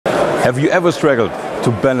Have you ever struggled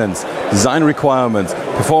to balance design requirements,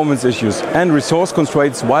 performance issues and resource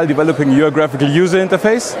constraints while developing your graphical user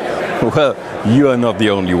interface? Well, you are not the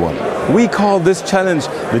only one. We call this challenge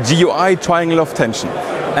the GUI triangle of tension,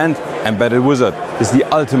 and Embedded Wizard is the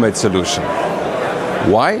ultimate solution.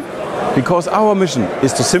 Why? Because our mission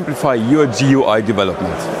is to simplify your GUI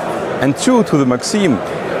development. And true to the maxim,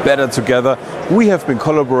 better together, we have been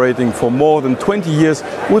collaborating for more than 20 years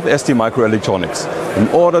with STMicroelectronics in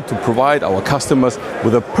order to provide our customers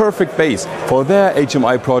with a perfect base for their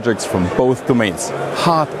HMI projects from both domains,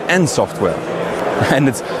 hard and software. And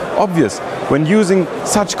it's obvious, when using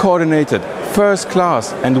such coordinated,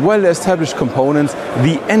 first-class and well-established components,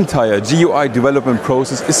 the entire GUI development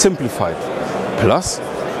process is simplified. Plus,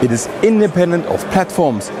 it is independent of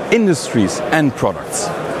platforms, industries and products.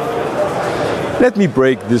 Let me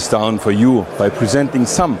break this down for you by presenting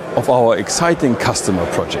some of our exciting customer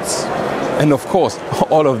projects. And of course,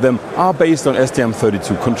 all of them are based on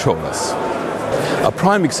STM32 controllers. A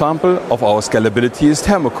prime example of our scalability is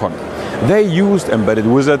Thermocon. They used Embedded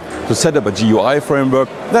Wizard to set up a GUI framework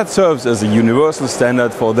that serves as a universal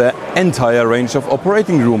standard for their entire range of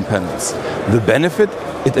operating room panels. The benefit?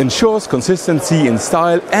 It ensures consistency in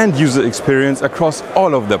style and user experience across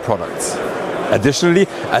all of their products. Additionally,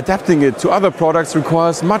 adapting it to other products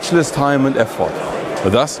requires much less time and effort.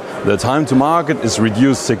 Thus, the time to market is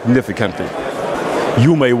reduced significantly.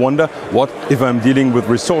 You may wonder, what if I'm dealing with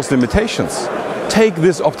resource limitations? Take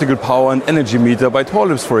this optical power and energy meter by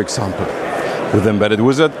Torlabs, for example. With Embedded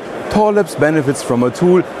Wizard, Torlabs benefits from a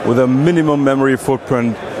tool with a minimum memory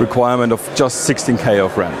footprint requirement of just 16K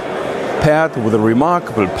of RAM. Paired with a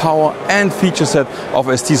remarkable power and feature set of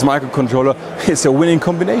ST's microcontroller is a winning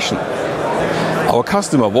combination. Our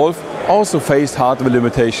customer Wolf also faced hardware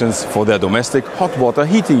limitations for their domestic hot water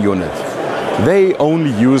heating unit. They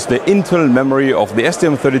only used the internal memory of the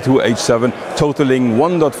STM32H7 totaling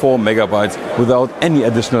 1.4 megabytes without any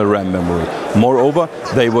additional RAM memory. Moreover,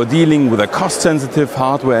 they were dealing with a cost-sensitive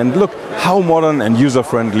hardware, and look how modern and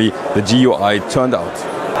user-friendly the GUI turned out.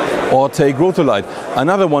 Or take Rotolite,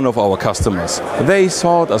 another one of our customers. They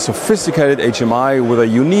sought a sophisticated HMI with a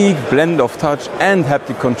unique blend of touch and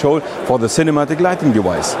haptic control for the cinematic lighting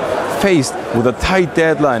device. Faced with a tight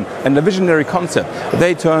deadline and a visionary concept,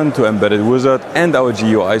 they turned to Embedded Wizard and our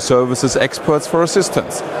GUI services experts for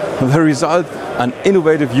assistance. The result? An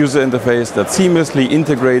innovative user interface that seamlessly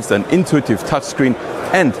integrates an intuitive touchscreen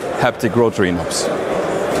and haptic rotary knobs.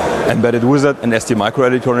 Embedded Wizard and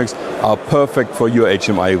STMicroelectronics are perfect for your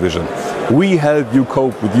HMI vision. We help you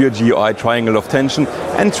cope with your GUI triangle of tension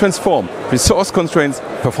and transform resource constraints,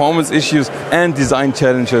 performance issues and design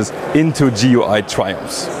challenges into GUI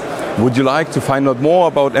triumphs. Would you like to find out more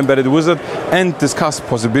about Embedded Wizard and discuss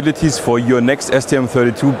possibilities for your next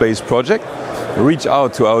STM32 based project? Reach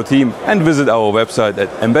out to our team and visit our website at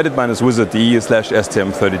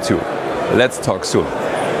embedded-wizard.de/STM32. Let's talk soon.